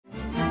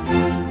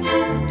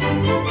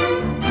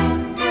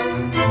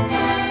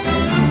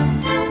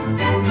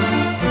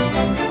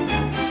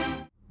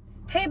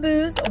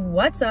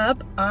What's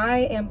up?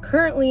 I am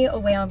currently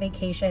away on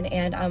vacation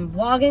and I'm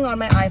vlogging on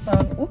my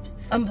iPhone. Oops.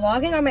 I'm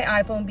vlogging on my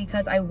iPhone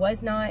because I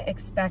was not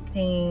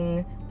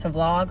expecting to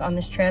vlog on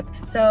this trip.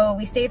 So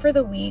we stayed for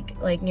the week,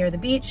 like near the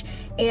beach,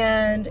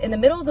 and in the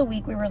middle of the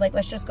week we were like,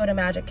 let's just go to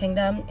Magic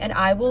Kingdom, and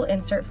I will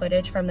insert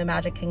footage from the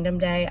Magic Kingdom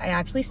day. I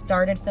actually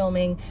started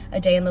filming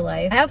a day in the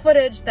life. I have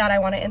footage that I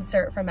want to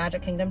insert from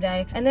Magic Kingdom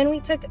day, and then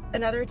we took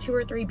another 2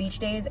 or 3 beach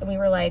days and we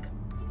were like,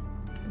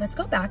 let's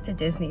go back to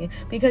Disney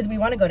because we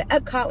want to go to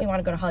Epcot, we want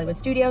to go to Hollywood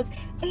Studios,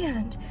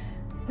 and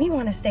we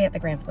want to stay at the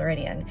Grand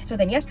Floridian. So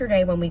then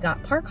yesterday when we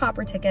got park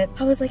hopper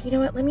tickets, I was like, you know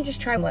what, let me just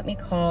try. Let me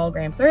call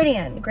Grand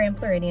Floridian. Grand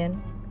Floridian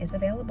is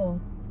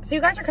available. So you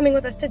guys are coming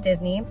with us to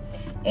Disney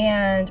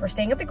and we're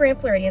staying at the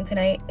Grand Floridian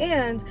tonight,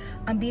 and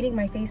I'm beating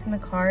my face in the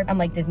car. I'm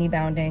like Disney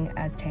bounding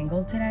as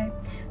Tangled today.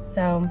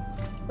 So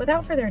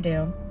without further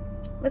ado,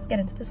 let's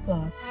get into this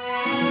vlog.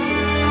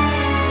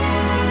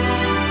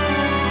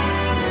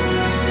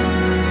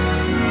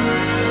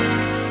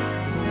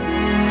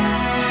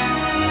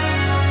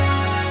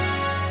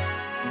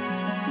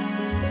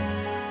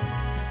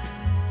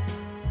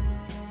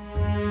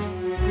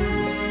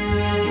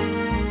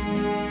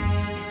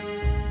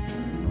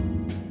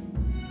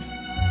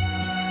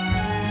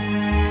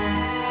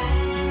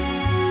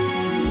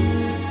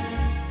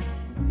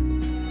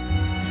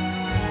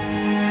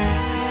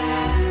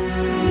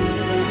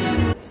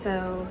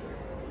 So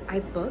I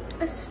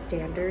booked a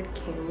standard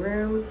king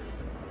room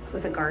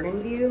with a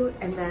garden view,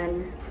 and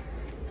then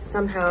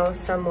somehow,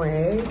 some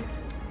way,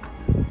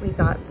 we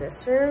got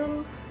this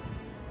room.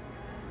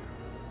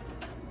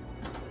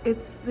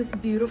 It's this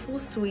beautiful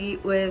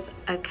suite with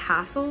a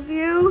castle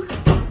view.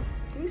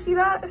 Do you see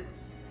that?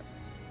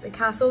 The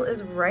castle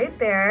is right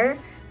there.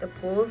 The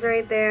pool's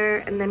right there,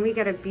 and then we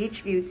get a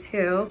beach view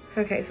too.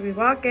 Okay, so we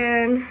walk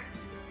in.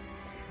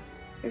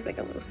 There's like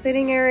a little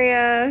sitting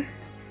area.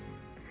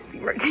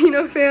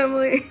 Martino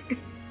family.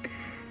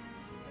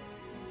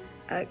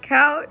 A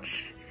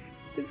couch.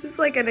 This is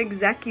like an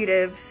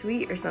executive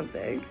suite or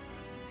something.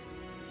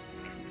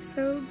 It's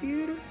so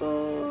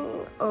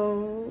beautiful.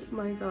 Oh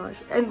my gosh.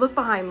 And look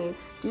behind me.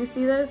 Do you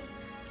see this?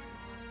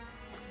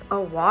 A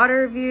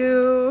water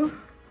view.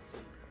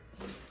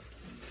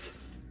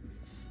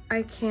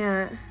 I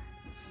can't.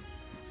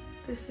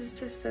 This is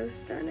just so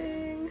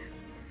stunning.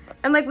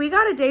 And like, we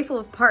got a day full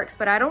of parks,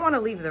 but I don't want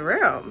to leave the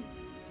room.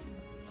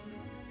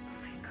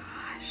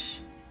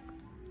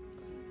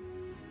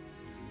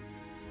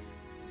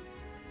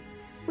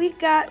 We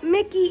got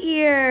Mickey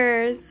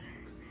ears.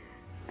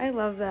 I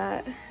love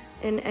that.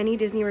 In any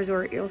Disney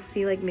resort, you'll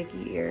see like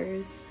Mickey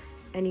ears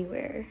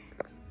anywhere.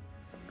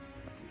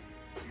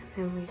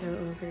 And then we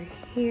go over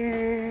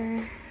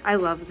here. I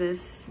love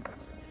this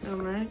so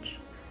much.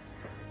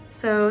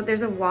 So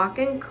there's a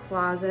walk-in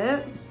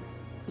closet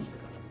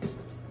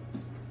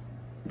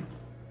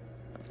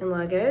and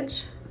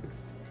luggage.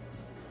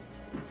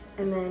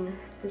 And then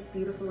this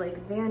beautiful like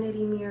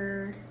vanity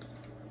mirror.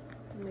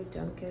 My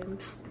Duncan.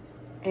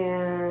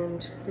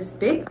 And this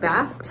big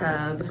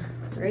bathtub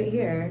right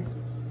here.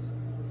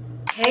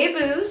 Hey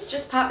boos,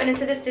 just popping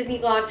into this Disney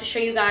vlog to show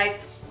you guys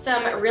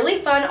some really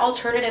fun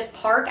alternative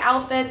park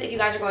outfits if you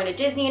guys are going to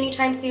Disney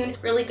anytime soon.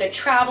 Really good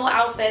travel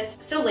outfits.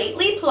 So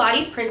lately,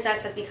 Pilates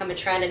Princess has become a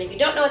trend, and if you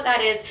don't know what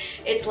that is,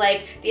 it's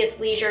like the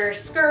athleisure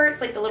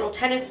skirts, like the little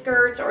tennis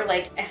skirts, or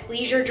like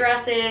athleisure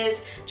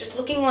dresses, just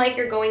looking like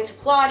you're going to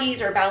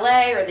Pilates or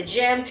ballet or the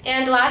gym.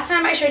 And last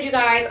time I showed you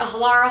guys a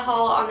Halara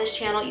haul on this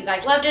channel, you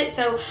guys loved it,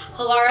 so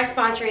Halara is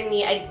sponsoring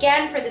me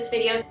again for this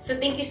video. So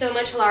thank you so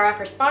much, Halara,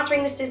 for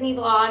sponsoring this Disney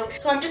vlog.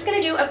 So I'm just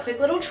gonna do a quick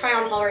little try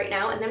on haul right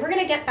now, and then we're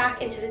gonna get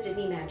back into the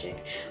Disney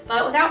magic.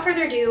 But without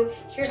further ado,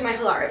 here's my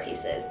Halara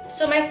pieces.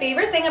 So my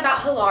favorite thing about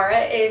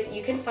Halara is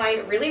you can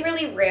find really,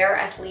 really rare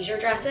athleisure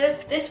dresses.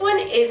 This one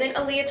isn't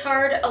a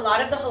leotard. A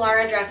lot of the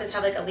Halara dresses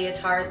have like a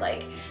leotard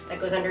like that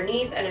goes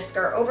underneath and a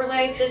skirt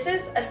overlay. This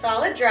is a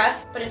solid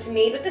dress, but it's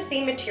made with the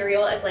same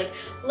material as like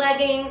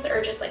leggings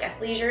or just like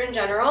athleisure in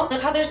general.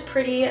 Look how there's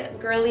pretty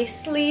girly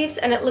sleeves,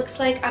 and it looks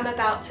like I'm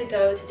about to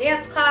go to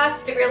dance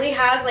class. It really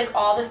has like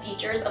all the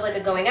features of like a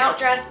going out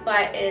dress,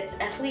 but it's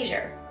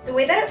athleisure. The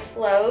way that it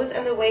flows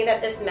and the way that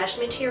this mesh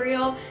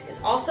material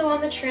is also on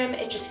the trim,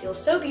 it just feels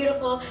so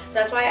beautiful. So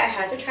that's why I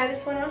had to try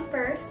this one on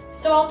first.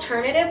 So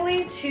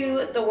alternatively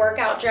to the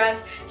workout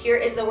dress, here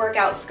is the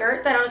workout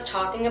skirt that I was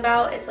talking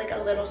about. It's like a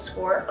little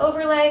score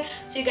overlay.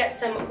 So you get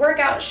some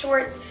workout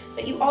shorts,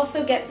 but you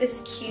also get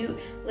this cute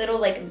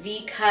little like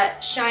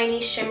V-cut, shiny,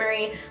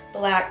 shimmery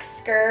black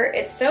skirt.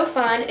 It's so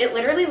fun. It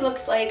literally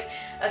looks like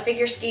a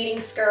figure skating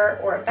skirt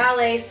or a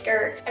ballet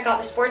skirt. I got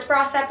the sports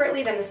bra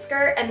separately, then the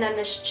skirt, and then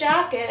this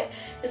jacket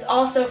is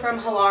also from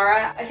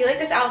Halara. I feel like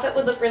this outfit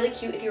would look really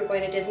cute if you were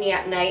going to Disney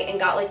at night and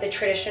got like the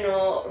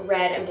traditional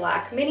red and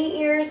black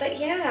mini ears. But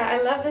yeah,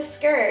 I love this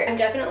skirt. I'm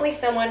definitely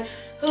someone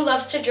who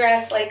loves to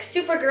dress like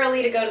super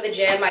girly to go to the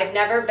gym. I've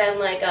never been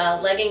like a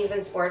leggings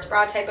and sports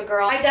bra type of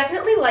girl. I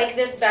definitely like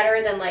this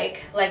better than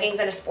like leggings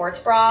and a sports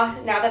bra.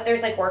 Now that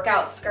there's like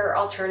workout skirt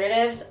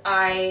alternatives,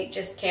 I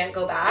just can't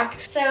go back.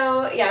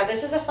 So yeah,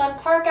 this is a fun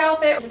park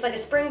outfit. If it's like a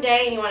spring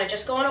day and you want to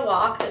just go on a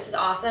walk, this is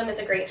awesome. It's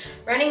a great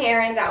running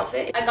errands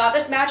outfit. I got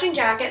this matching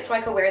jacket so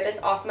I could wear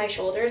this off my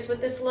shoulders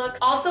with this look.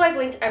 Also, I've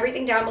linked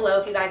everything down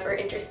below if you guys were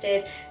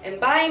interested in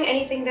buying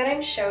anything that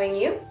I'm showing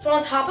you. So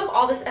on top of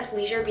all this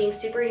athleisure being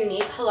super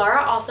unique,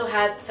 Halara also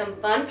has some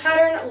fun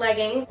pattern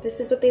leggings. This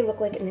is what they look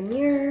like in the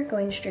mirror,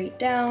 going straight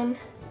down.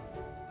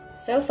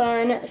 So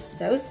fun,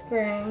 so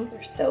spring,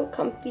 they're so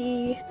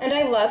comfy. And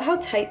I love how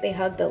tight they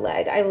hug the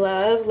leg. I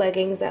love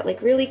leggings that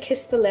like really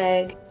kiss the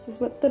leg. This is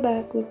what the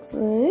back looks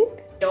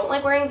like. Don't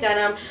like wearing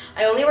denim.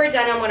 I only wear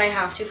denim when I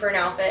have to for an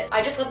outfit.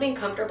 I just love being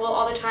comfortable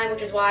all the time,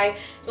 which is why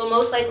you'll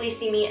most likely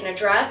see me in a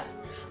dress,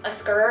 a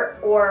skirt,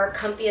 or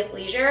comfy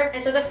athleisure.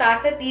 And so the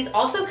fact that these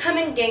also come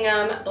in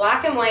gingham,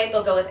 black and white,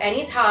 they'll go with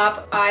any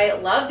top. I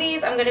love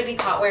these. I'm gonna be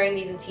caught wearing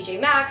these in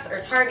TJ Maxx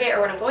or Target or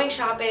when I'm going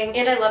shopping.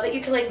 And I love that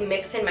you can like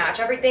mix and match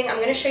everything.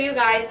 I'm gonna show you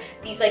guys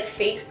these like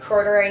fake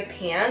corduroy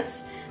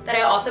pants that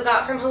I also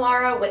got from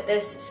Halara with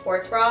this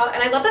sports bra.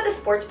 And I love that the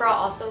sports bra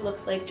also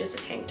looks like just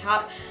a tank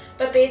top.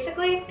 But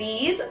basically,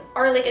 these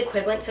are like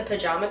equivalent to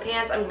pajama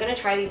pants. I'm gonna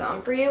try these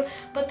on for you,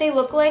 but they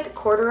look like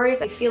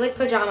corduroys. I feel like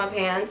pajama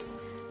pants.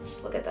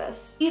 Just look at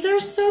this. These are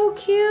so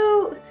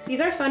cute.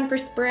 These are fun for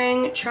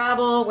spring,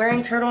 travel,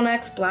 wearing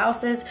turtlenecks,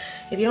 blouses,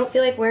 if you don't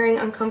feel like wearing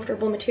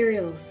uncomfortable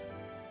materials.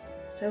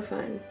 So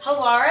fun.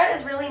 Halara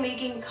is really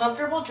making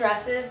comfortable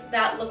dresses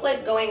that look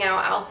like going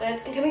out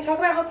outfits. And can we talk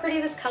about how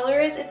pretty this color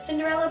is? It's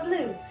Cinderella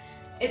blue.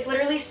 It's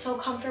literally so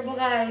comfortable,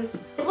 guys.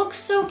 It looks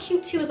so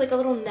cute too with like a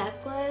little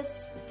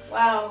necklace.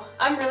 Wow,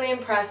 I'm really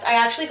impressed. I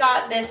actually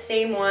got this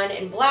same one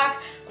in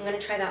black. I'm gonna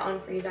try that on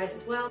for you guys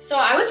as well. So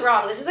I was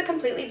wrong. This is a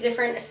completely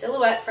different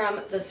silhouette from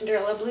the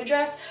Cinderella blue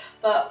dress,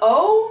 but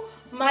oh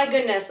my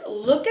goodness,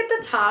 look at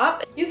the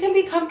top. You can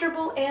be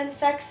comfortable and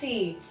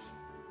sexy.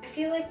 I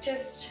feel like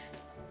just,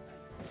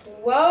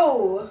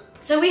 whoa.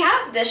 So we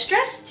have this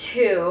dress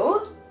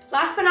too.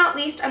 Last but not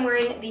least, I'm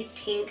wearing these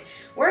pink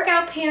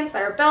workout pants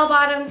that are bell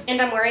bottoms,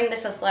 and I'm wearing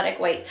this athletic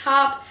white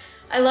top.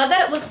 I love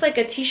that it looks like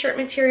a t-shirt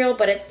material,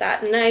 but it's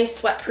that nice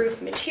sweat-proof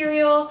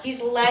material.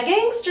 These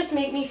leggings just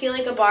make me feel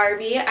like a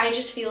Barbie. I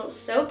just feel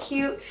so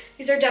cute.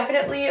 These are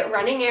definitely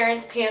running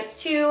errands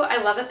pants too.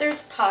 I love that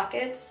there's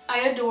pockets.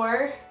 I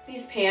adore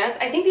these pants.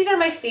 I think these are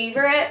my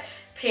favorite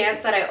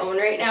pants that I own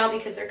right now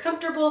because they're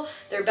comfortable,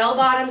 they're bell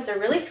bottoms, they're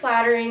really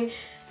flattering.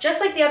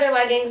 Just like the other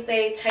leggings,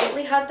 they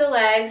tightly hug the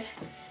legs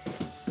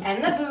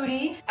and the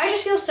booty. I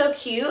just feel so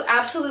cute.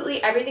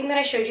 Absolutely everything that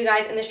I showed you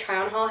guys in this try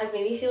on haul has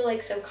made me feel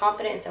like so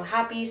confident and so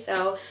happy.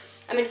 So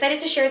I'm excited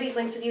to share these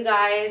links with you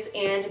guys,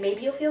 and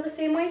maybe you'll feel the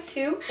same way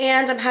too.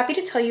 And I'm happy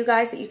to tell you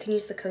guys that you can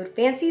use the code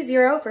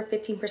FANCY0 for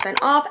 15%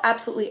 off.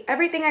 Absolutely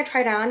everything I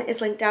tried on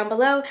is linked down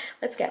below.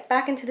 Let's get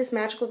back into this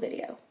magical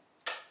video.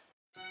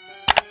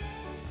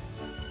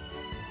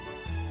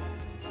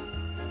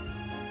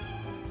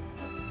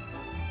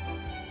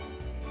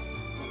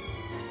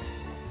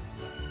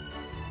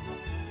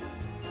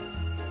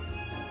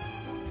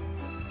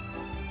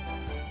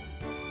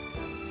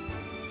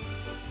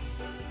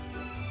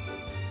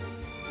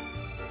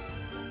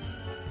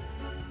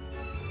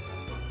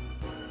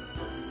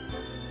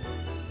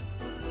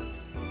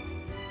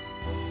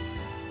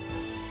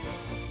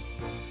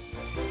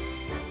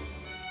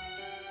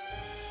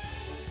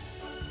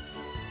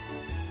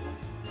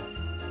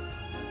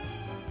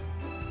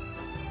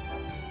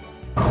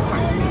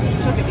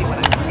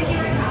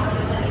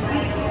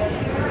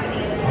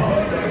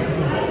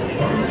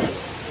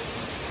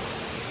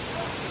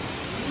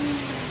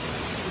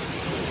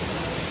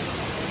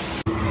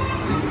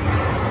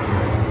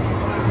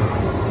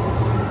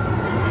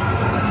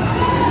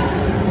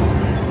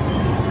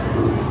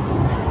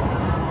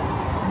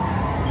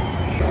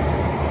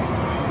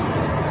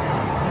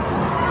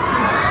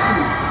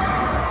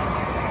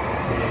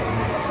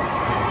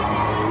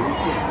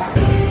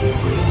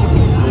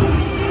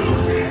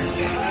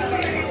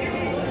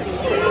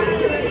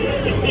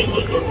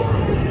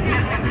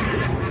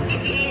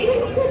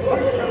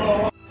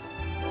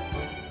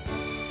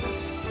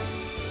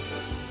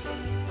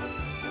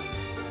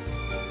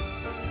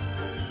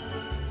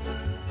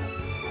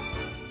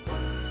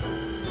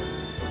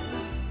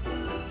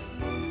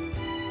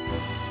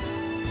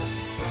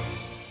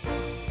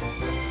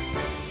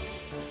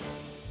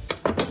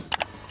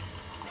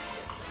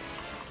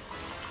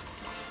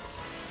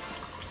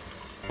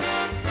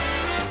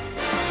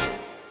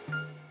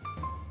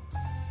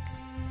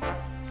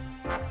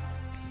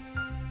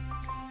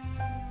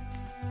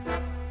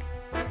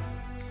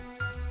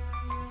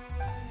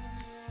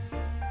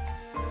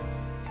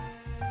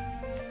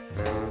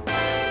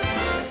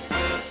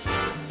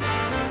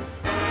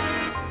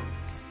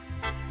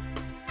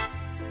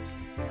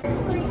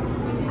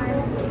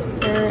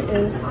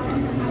 Is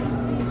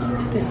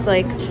this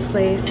like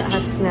place that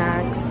has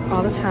snacks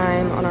all the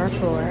time on our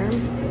floor.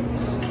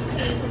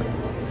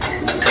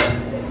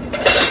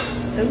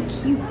 so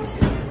cute.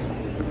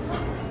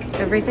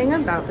 Everything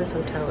about this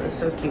hotel is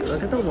so cute.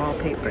 Look at the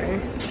wallpaper.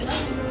 And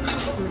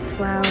the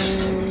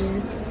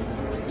flowers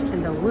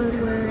and the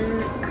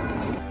woodwork.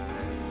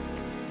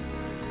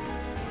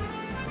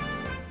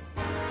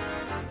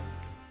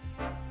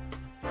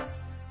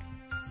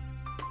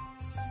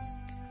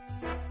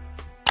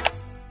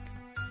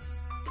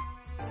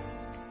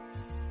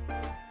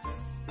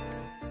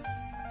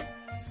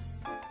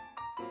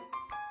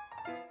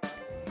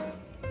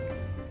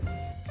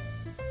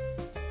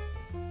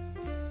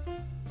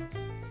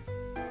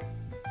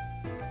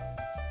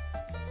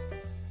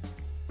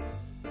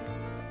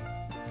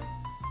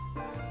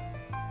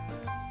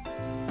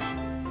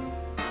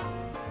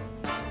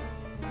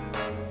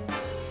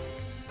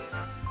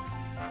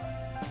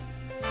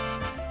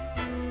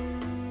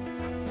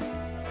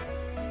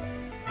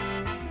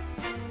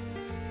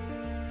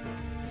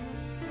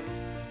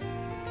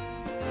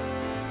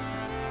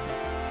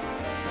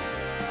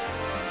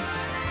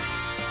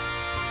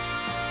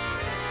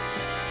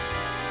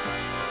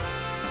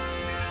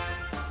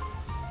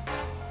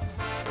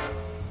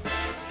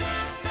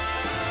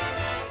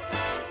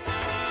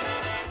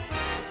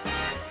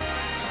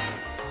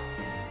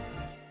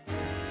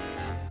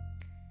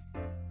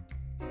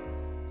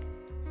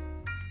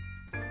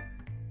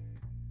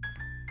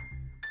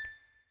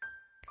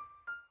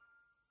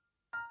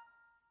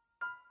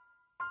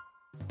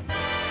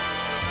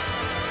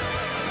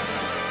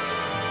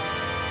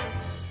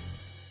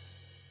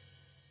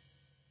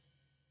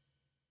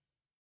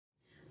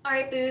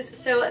 Alright boos,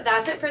 so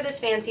that's it for this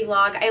fancy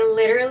vlog. I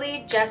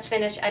literally just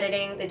finished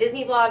editing the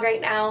Disney vlog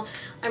right now.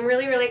 I'm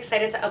really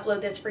excited to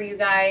upload this for you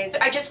guys.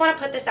 I just want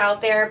to put this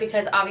out there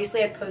because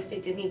obviously I've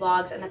posted Disney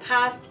vlogs in the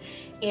past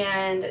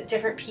and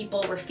different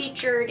people were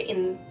featured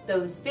in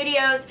those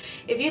videos.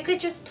 If you could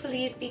just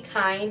please be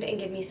kind and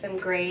give me some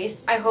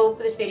grace. I hope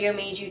this video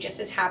made you just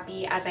as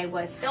happy as I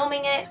was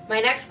filming it. My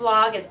next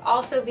vlog is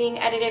also being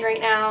edited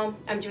right now.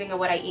 I'm doing a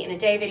what I eat in a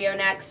day video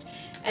next.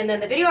 And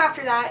then the video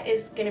after that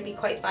is gonna be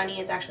quite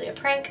funny. It's actually a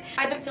prank.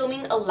 I've been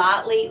filming a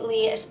lot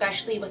lately,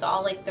 especially with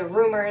all like the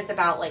rumors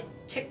about like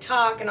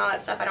TikTok and all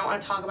that stuff. I don't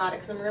want to talk about it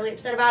because I'm really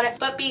upset about it.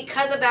 But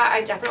because of that,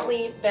 I've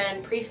definitely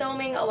been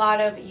pre-filming a lot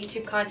of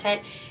YouTube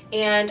content,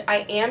 and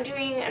I am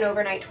doing an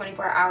overnight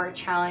 24-hour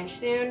challenge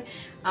soon.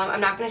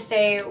 I'm not gonna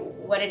say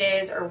what it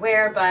is or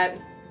where, but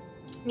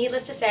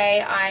needless to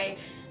say, I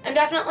am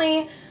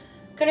definitely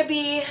gonna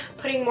be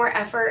putting more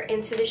effort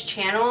into this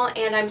channel,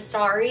 and I'm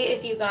sorry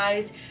if you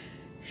guys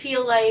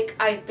feel like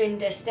I've been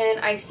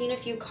distant. I've seen a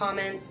few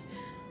comments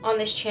on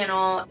this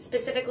channel,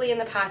 specifically in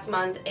the past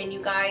month, and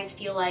you guys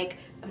feel like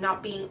I'm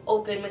not being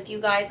open with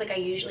you guys like I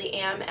usually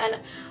am.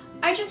 And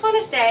I just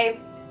want to say,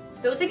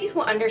 those of you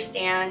who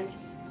understand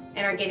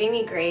and are giving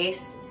me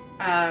grace,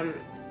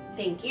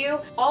 thank you.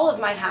 All of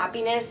my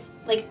happiness,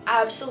 like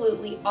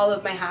absolutely all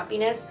of my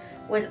happiness,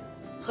 was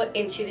put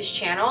into this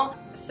channel.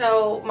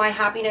 So my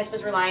happiness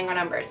was relying on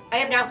numbers. I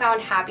have now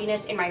found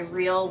happiness in my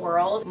real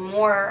world,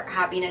 more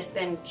happiness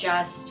than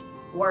just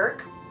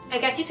work. I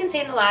guess you can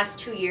say in the last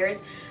 2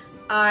 years,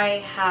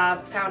 I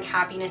have found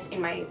happiness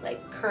in my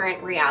like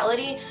current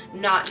reality,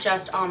 not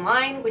just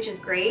online, which is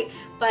great,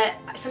 but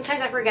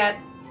sometimes I forget,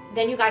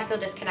 then you guys feel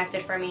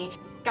disconnected from me.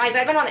 Guys,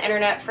 I've been on the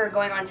internet for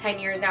going on 10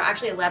 years now,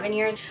 actually 11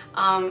 years.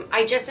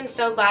 I just am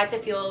so glad to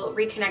feel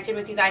reconnected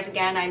with you guys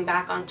again. I'm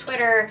back on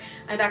Twitter,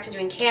 I'm back to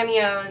doing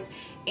cameos,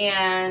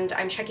 and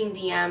I'm checking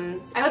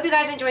DMs. I hope you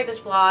guys enjoyed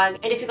this vlog,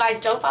 and if you guys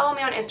don't follow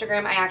me on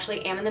Instagram, I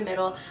actually am in the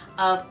middle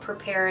of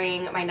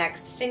preparing my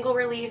next single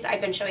release.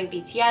 I've been showing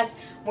BTS,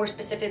 more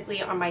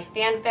specifically on my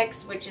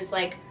fanfics, which is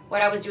like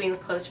what I was doing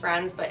with close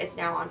friends, but it's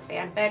now on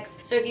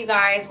fanfics. So if you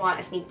guys want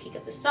a sneak peek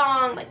of the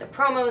song, like the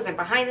promos and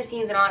behind the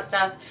scenes and all that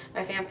stuff,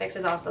 my fanfics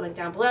is also linked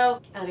down below.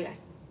 I love you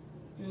guys.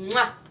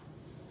 Mwah!